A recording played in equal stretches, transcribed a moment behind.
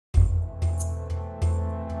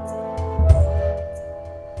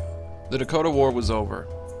The Dakota War was over.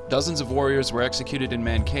 Dozens of warriors were executed in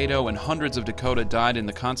Mankato, and hundreds of Dakota died in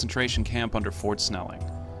the concentration camp under Fort Snelling.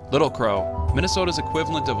 Little Crow, Minnesota's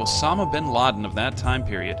equivalent of Osama bin Laden of that time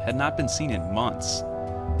period, had not been seen in months.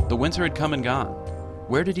 The winter had come and gone.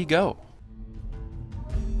 Where did he go?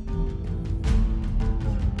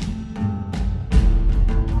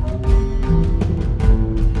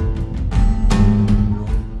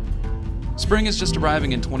 Spring is just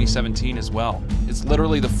arriving in 2017 as well. It's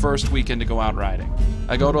literally the first weekend to go out riding.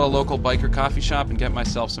 I go to a local biker coffee shop and get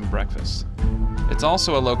myself some breakfast. It's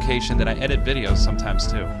also a location that I edit videos sometimes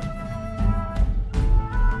too.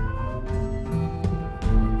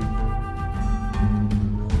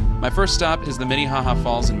 My first stop is the Minnehaha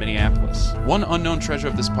Falls in Minneapolis. One unknown treasure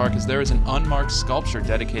of this park is there is an unmarked sculpture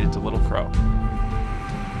dedicated to Little Crow.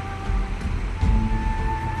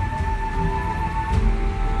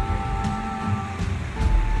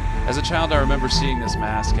 As a child, I remember seeing this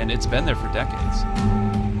mask, and it's been there for decades.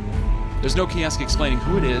 There's no kiosk explaining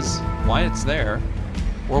who it is, why it's there,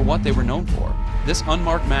 or what they were known for. This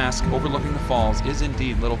unmarked mask overlooking the falls is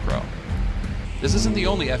indeed Little Crow. This isn't the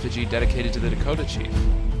only effigy dedicated to the Dakota chief.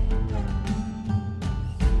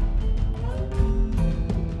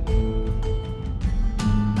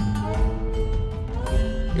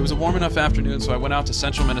 It was a warm enough afternoon, so I went out to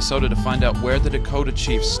central Minnesota to find out where the Dakota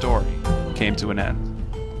chief's story came to an end.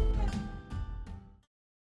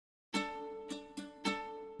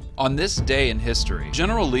 On this day in history,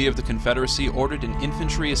 General Lee of the Confederacy ordered an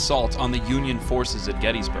infantry assault on the Union forces at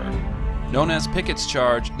Gettysburg. Known as Pickett's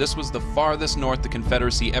Charge, this was the farthest north the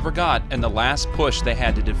Confederacy ever got and the last push they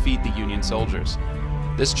had to defeat the Union soldiers.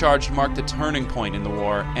 This charge marked a turning point in the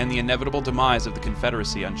war and the inevitable demise of the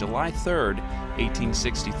Confederacy on July 3rd,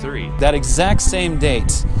 1863. That exact same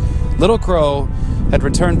date, Little Crow had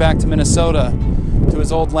returned back to Minnesota to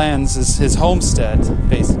his old lands, his homestead,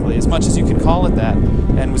 basically, as much as you could call it that,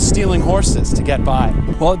 and was stealing horses to get by.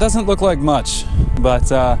 Well, it doesn't look like much, but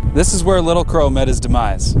this is where Little Crow met his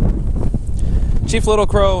demise. Chief Little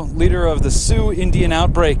Crow, leader of the Sioux Indian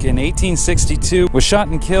outbreak in 1862, was shot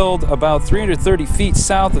and killed about 330 feet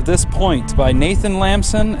south of this point by Nathan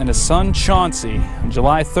Lamson and his son Chauncey on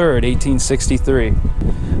July 3rd, 1863.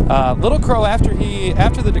 Little Crow, after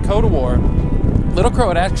the Dakota War, Little Crow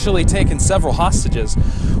had actually taken several hostages,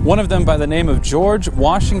 one of them by the name of George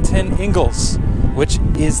Washington Ingalls, which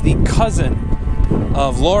is the cousin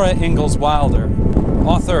of Laura Ingalls Wilder,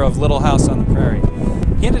 author of Little House on the Prairie.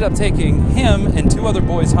 He ended up taking him and two other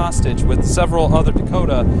boys hostage with several other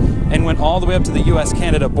Dakota and went all the way up to the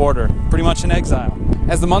U.S.-Canada border, pretty much in exile.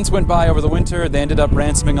 As the months went by over the winter, they ended up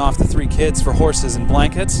ransoming off the three kids for horses and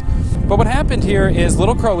blankets. But what happened here is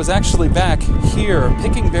Little Crow was actually back here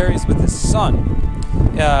picking berries with his son.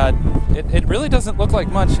 It really doesn't look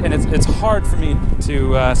like much, and it's hard for me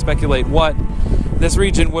to speculate what this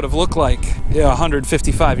region would have looked like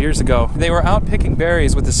 155 years ago. They were out picking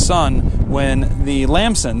berries with his son when the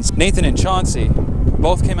Lamsons, Nathan and Chauncey,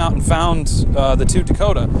 both came out and found the two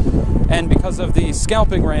Dakota. And because of the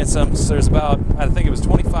scalping ransoms, there's about, I think it was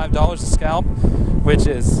 $25 a scalp, which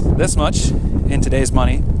is this much in today's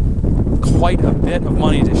money. Quite a bit of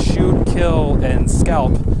money to shoot, kill, and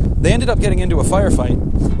scalp. They ended up getting into a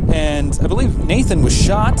firefight, and I believe Nathan was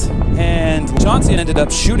shot, and Chauncey ended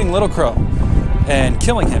up shooting Little Crow and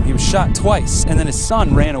killing him. He was shot twice, and then his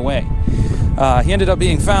son ran away. He ended up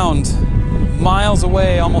being found miles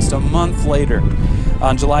away almost a month later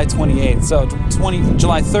on July 28th. So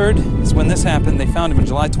July 3rd is when this happened. They found him on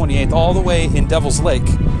July 28th all the way in Devil's Lake,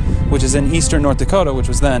 which is in eastern North Dakota, which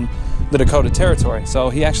was then the Dakota Territory. So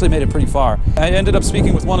he actually made it pretty far. I ended up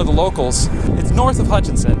speaking with one of the locals. It's north of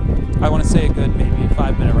Hutchinson. I want to say a good maybe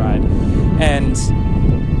 5-minute ride. And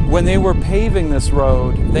when they were paving this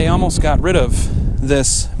road, they almost got rid of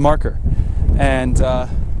this marker. And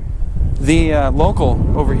the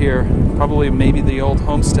local over here, probably maybe the old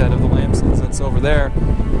homestead of the Lamsons that's over there,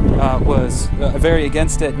 was very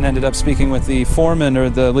against it and ended up speaking with the foreman or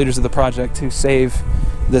the leaders of the project to save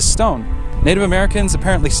this stone. Native Americans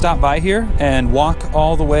apparently stop by here and walk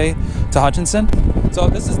all the way to Hutchinson. So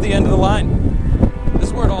this is the end of the line. This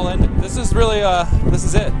is where it all ended. This is really, this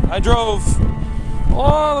is it. I drove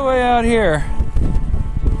all the way out here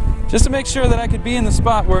just to make sure that I could be in the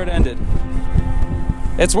spot where it ended.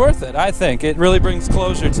 It's worth it, I think. It really brings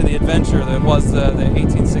closure to the adventure that was the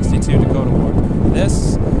 1862 Dakota War.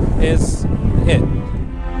 This is it.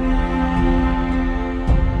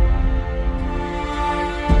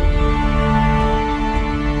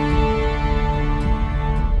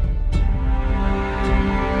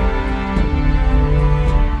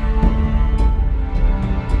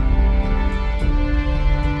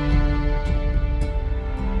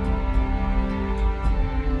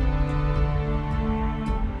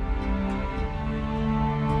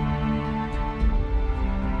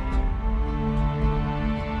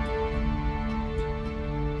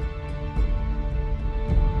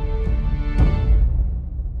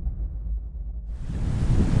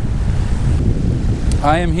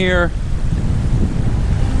 I am here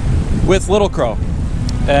with Little Crow,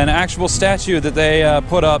 an actual statue that they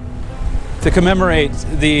put up to commemorate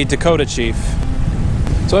the Dakota chief.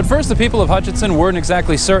 So at first the people of Hutchinson weren't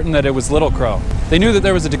exactly certain that it was Little Crow. They knew that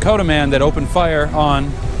there was a Dakota man that opened fire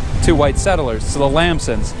on 2 white settlers, so the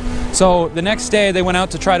Lamsons. So the next day they went out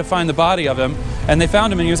to try to find the body of him, and they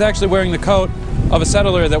found him, and he was actually wearing the coat of a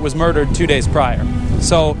settler that was murdered 2 days prior.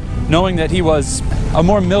 So knowing that he was a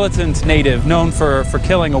more militant native known for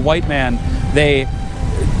killing a white man, they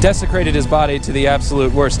desecrated his body to the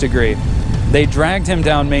absolute worst degree. They dragged him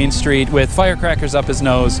down Main Street with firecrackers up his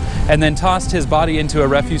nose and then tossed his body into a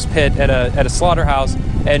refuse pit at a slaughterhouse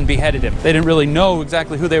and beheaded him. They didn't really know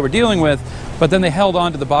exactly who they were dealing with, but then they held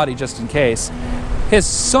on to the body just in case. His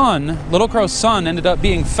son, Little Crow's son, ended up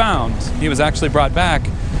being found. He was actually brought back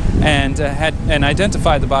and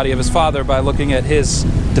identified the body of his father by looking at his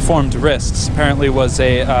deformed wrists. Apparently was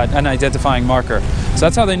an identifying marker. So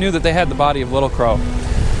that's how they knew that they had the body of Little Crow.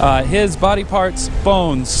 His body parts,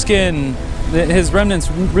 bones, skin, his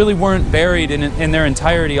remnants really weren't buried in their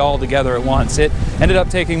entirety all together at once. It ended up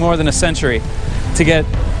taking more than a century to get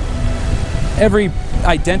every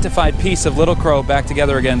identified piece of Little Crow back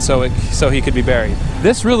together again so he could be buried.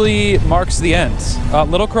 This really marks the end.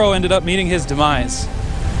 Little Crow ended up meeting his demise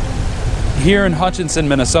here in Hutchinson,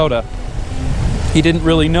 Minnesota. He didn't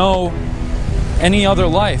really know any other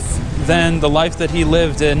life than the life that he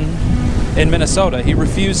lived in Minnesota. He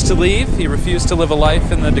refused to leave. He refused to live a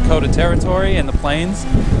life in the Dakota Territory and the plains.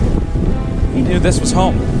 He knew this was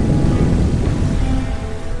home.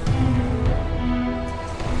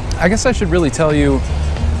 I guess I should really tell you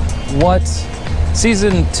what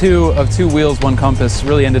season 2 of 2 Wheels, 1 Compass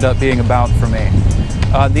really ended up being about for me.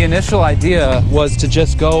 The initial idea was to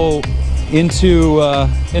just go into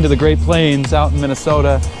the Great Plains out in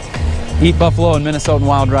Minnesota, eat buffalo and Minnesotan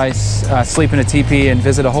wild rice, sleep in a teepee, and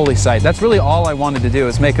visit a holy site. That's really all I wanted to do,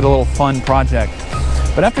 is make it a little fun project.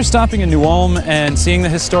 But after stopping in New Ulm and seeing the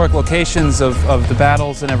historic locations of the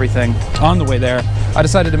battles and everything on the way there, I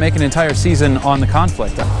decided to make an entire season on the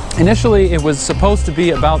conflict. Initially, it was supposed to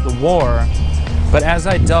be about the war, but as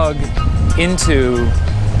I dug into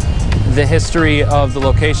the history of the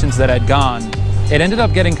locations that I'd gone, it ended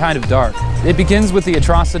up getting kind of dark. It begins with the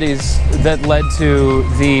atrocities that led to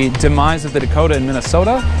the demise of the Dakota in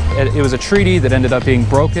Minnesota. It was a treaty that ended up being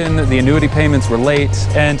broken, the annuity payments were late,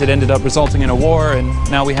 and it ended up resulting in a war, and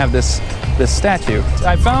now we have this statue.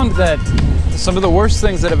 I found that some of the worst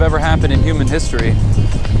things that have ever happened in human history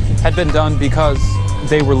had been done because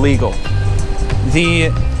they were legal.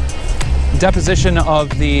 The deposition of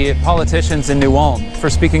the politicians in New Ulm for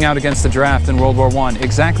speaking out against the draft in World War I,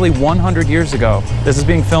 exactly 100 years ago. This is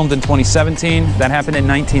being filmed in 2017. That happened in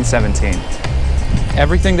 1917.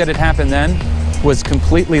 Everything that had happened then was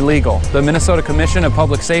completely legal. The Minnesota Commission of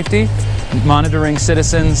Public Safety, monitoring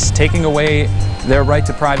citizens, taking away their right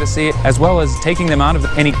to privacy, as well as taking them out of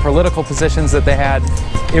any political positions that they had,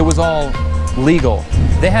 it was all legal.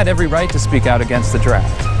 They had every right to speak out against the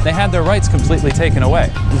draft. They had their rights completely taken away.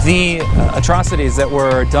 The atrocities that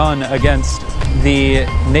were done against the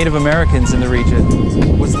Native Americans in the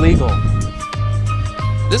region was legal.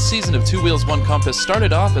 This season of 2 Wheels, 1 Compass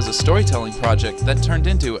started off as a storytelling project that turned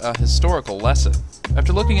into a historical lesson.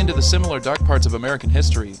 After looking into the similar dark parts of American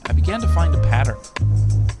history, I began to find a pattern.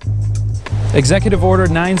 Executive Order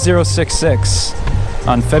 9066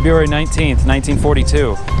 on February 19th,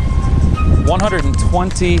 1942.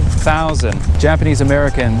 120,000 Japanese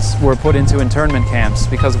Americans were put into internment camps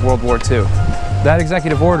because of World War II. That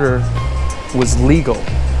executive order was legal.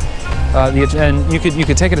 And you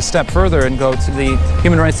could take it a step further and go to the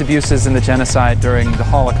human rights abuses and the genocide during the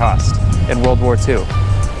Holocaust in World War II.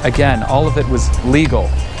 Again, all of it was legal.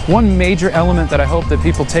 One major element that I hope that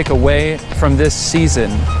people take away from this season: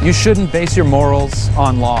 you shouldn't base your morals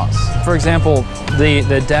on laws. For example,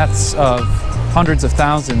 the deaths of hundreds of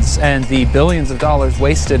thousands and the billions of dollars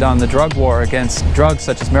wasted on the drug war against drugs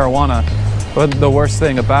such as marijuana, but the worst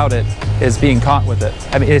thing about it is being caught with it.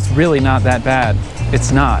 I mean, it's really not that bad. It's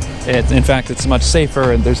not. In fact, it's much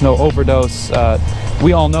safer and there's no overdose.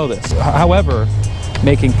 We all know this. However,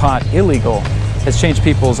 making pot illegal has changed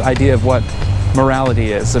people's idea of what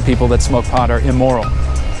morality is. The people that smoke pot are immoral,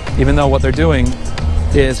 even though what they're doing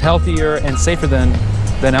is healthier and safer than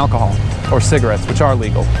alcohol or cigarettes, which are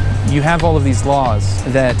legal. You have all of these laws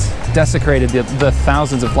that desecrated the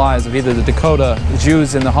thousands of lives of either the Dakota, the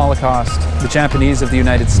Jews in the Holocaust, the Japanese of the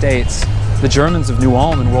United States, the Germans of New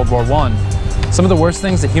Ulm in World War I. Some of the worst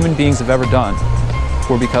things that human beings have ever done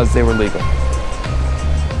were because they were legal.